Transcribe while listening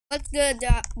What's good,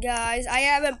 guys? I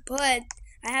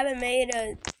haven't made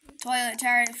a toilet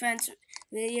tower defense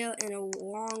video in a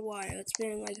long while. It's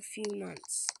been like a few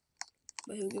months,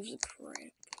 but who gives a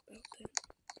crap about that?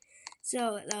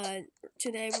 So,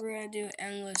 today we're gonna do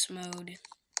endless mode.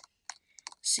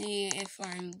 See if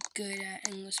I'm good at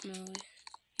endless mode,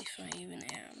 if I even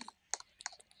am.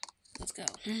 Let's go.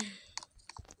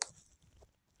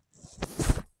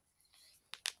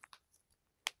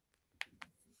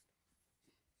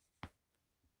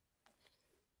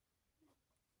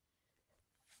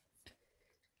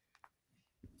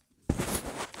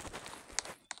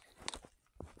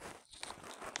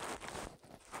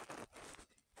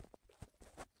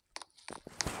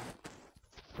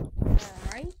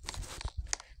 Alright.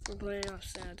 We're putting off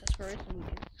Santa's first so we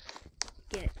can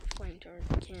get Flamethrower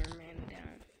Cameraman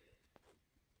down.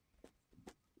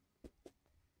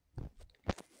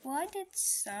 Why did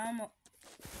some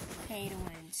pay to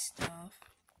win stuff?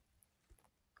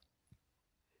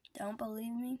 Don't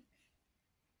believe me?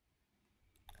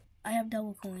 I have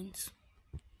double coins.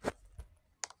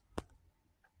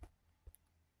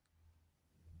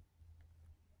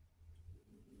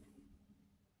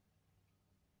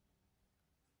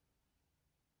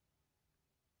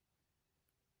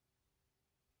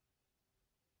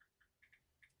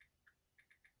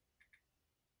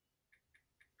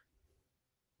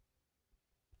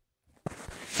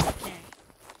 Okay.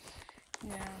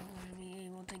 Now I'm gonna be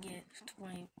able to get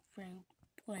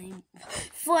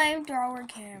flamethrower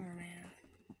cameraman.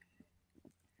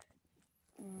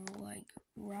 Like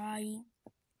right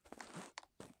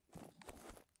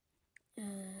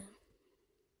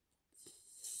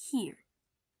here.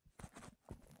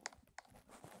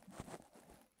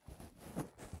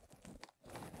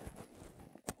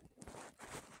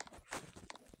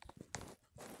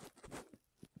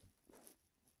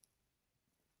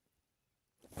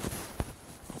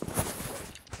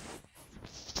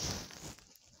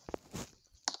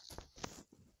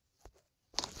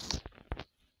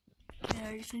 Yeah,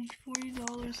 I just need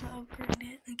 $40 to upgrade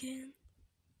it again.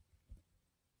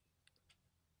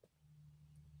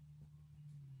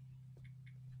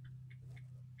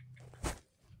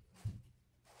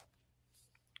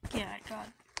 Yeah, I got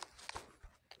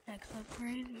next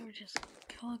upgrade. We're just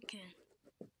cooking.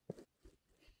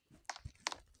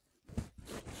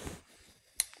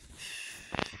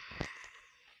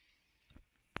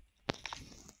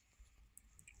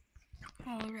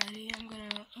 Alrighty, I'm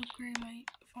gonna upgrade my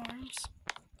farms.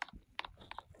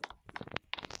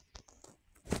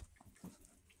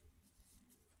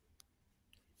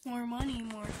 More money,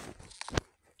 more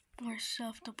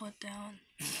stuff to put down.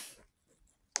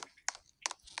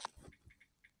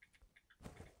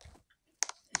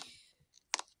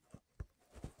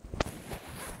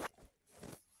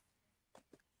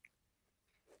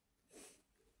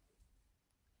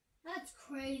 That's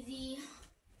crazy.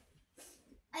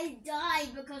 I died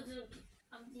because of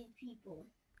these people.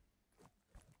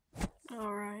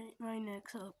 Alright, my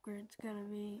next upgrade's gonna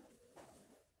be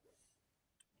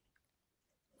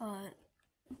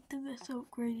the best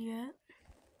upgrade yet.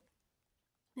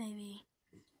 Maybe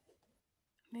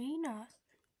not.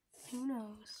 Who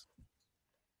knows?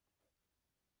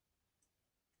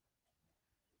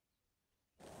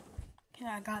 Okay,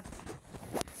 I got.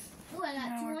 Ooh, I got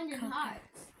Now we're 200 cooking.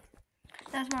 hearts.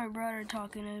 That's my brother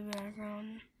talking in the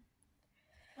background.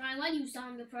 Ryan, why do you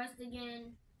sound depressed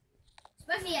again?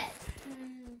 Especially at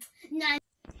 9.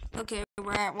 Okay,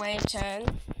 we're at wave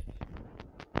 10.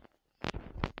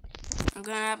 I'm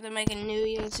gonna have to make a new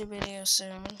YouTube video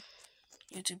soon.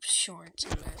 YouTube Shorts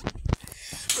and that.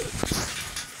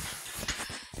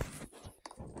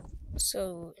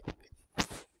 So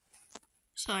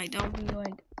I don't be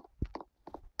like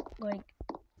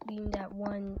being that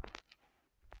one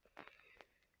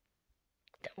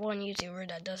YouTuber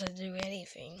that doesn't do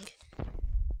anything.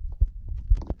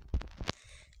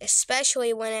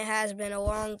 Especially when it has been a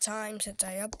long time since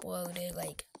I uploaded,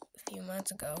 like a few months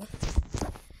ago.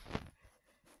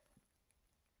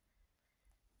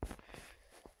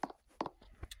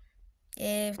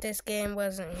 If this game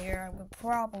wasn't here, I would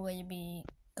probably be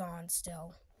gone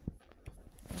still.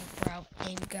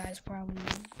 And you guys probably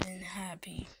would have been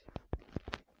happy.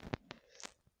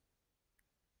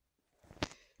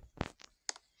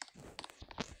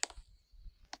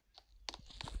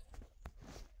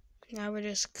 Now we're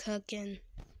just cooking.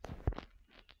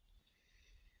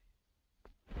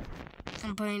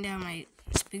 I'm putting down my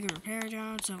speaker repair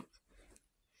job, so.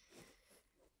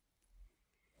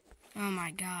 Oh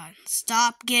my god.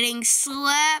 Stop getting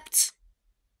slapped!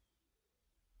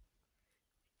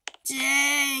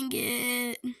 Dang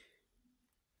it.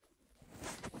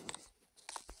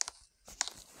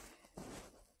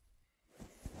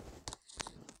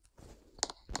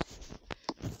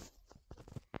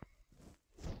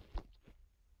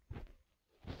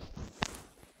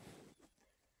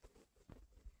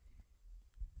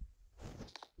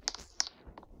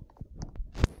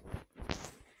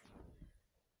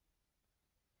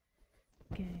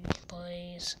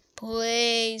 Please.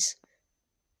 Please.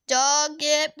 Don't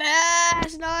get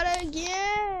past. Not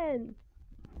again.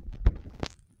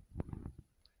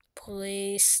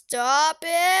 Please stop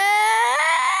it.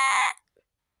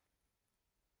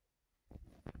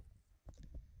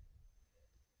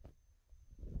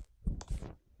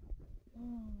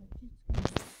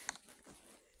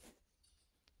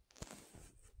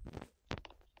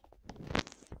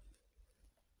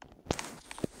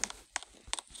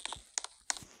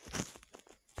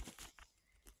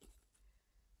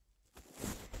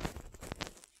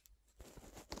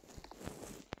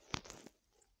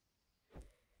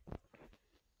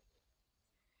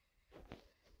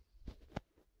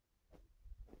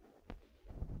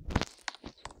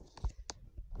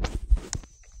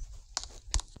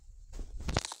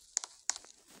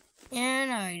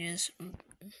 And I just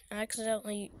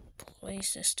accidentally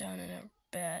placed this down in a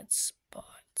bad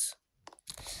spot.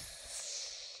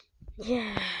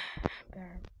 Yeah,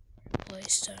 better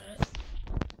place that.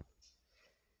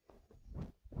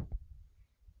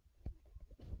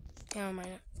 Oh my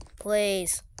god.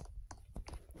 Please.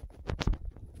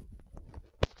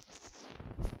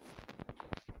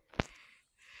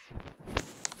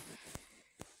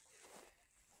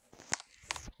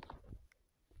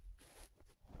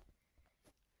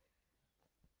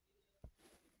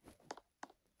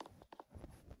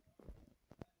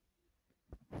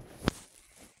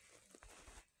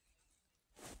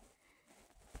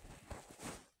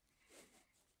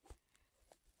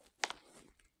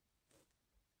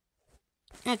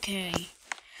 Okay.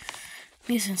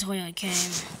 Decent toilet came.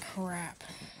 Crap.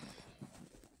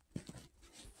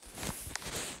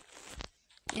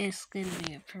 It's gonna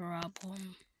be a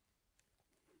problem.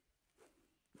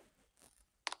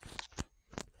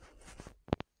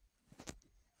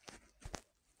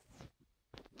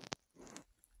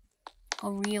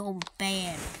 A real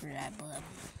bad problem.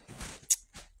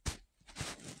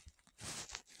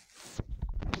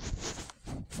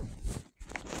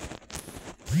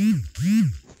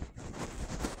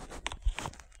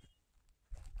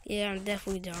 Yeah, I'm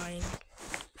definitely dying.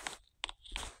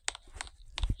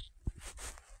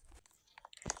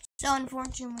 So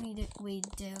unfortunately, we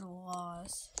did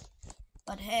lose.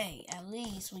 But hey, at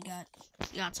least we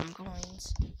got some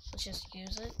coins. Let's just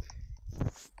use it.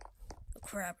 Oh,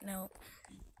 crap, no.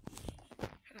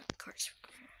 Of course.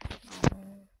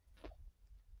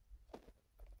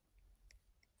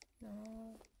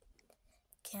 No.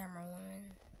 Camera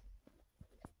woman.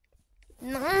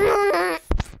 No.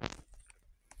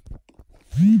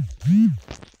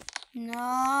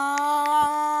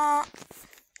 No.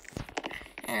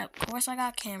 And of course I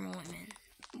got camera women.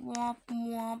 Womp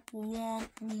womp womp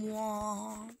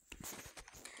womp.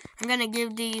 I'm gonna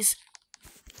give these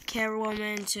camera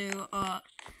women to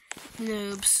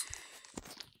noobs.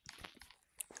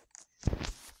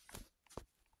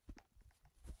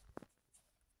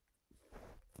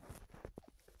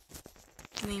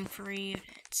 I mean 3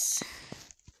 units.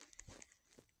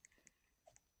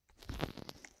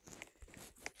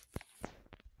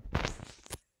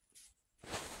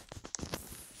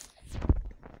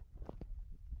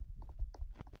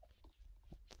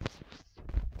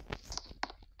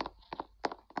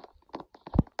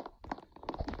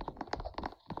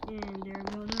 And there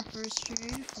goes our first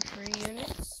trade for 3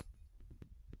 units.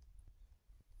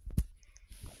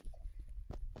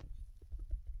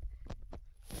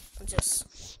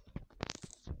 Just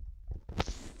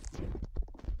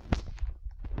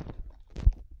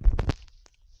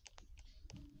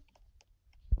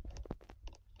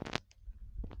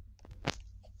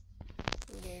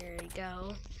there we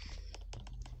go.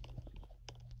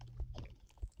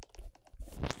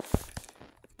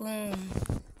 Boom.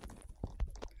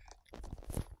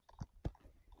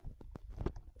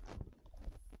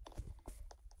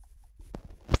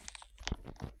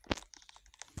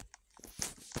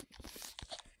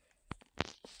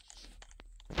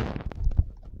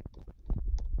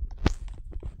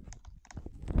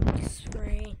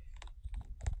 Spray.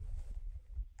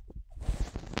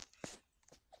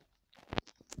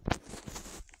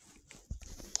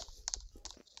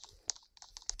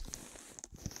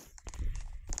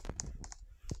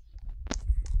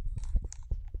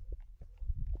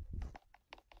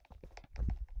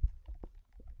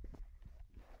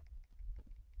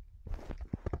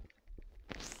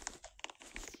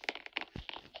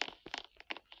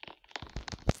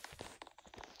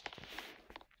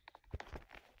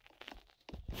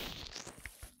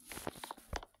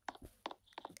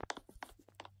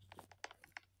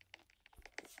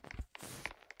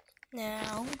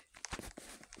 Now,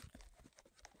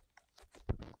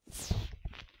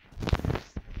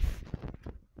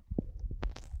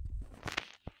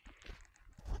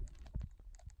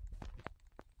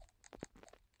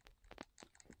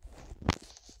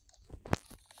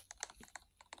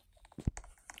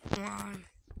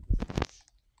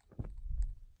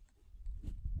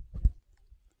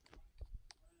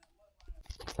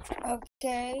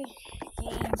 Okay,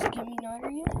 he's giving me another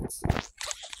units,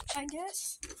 I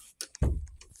guess.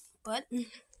 But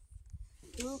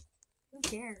who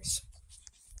cares?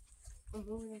 I'm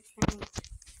moving the thing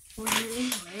for you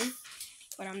anyway.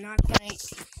 But I'm not gonna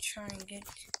try and get.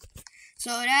 So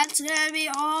that's gonna be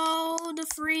all the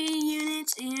free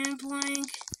units in playing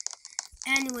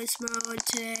Endless mode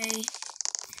today.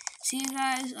 See you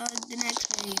guys on the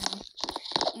next video.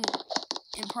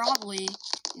 And probably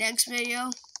next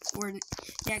video or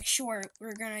next short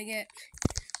we're gonna get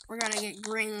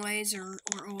Green Laser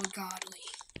or Old Godly.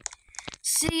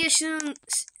 See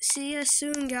you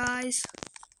soon guys.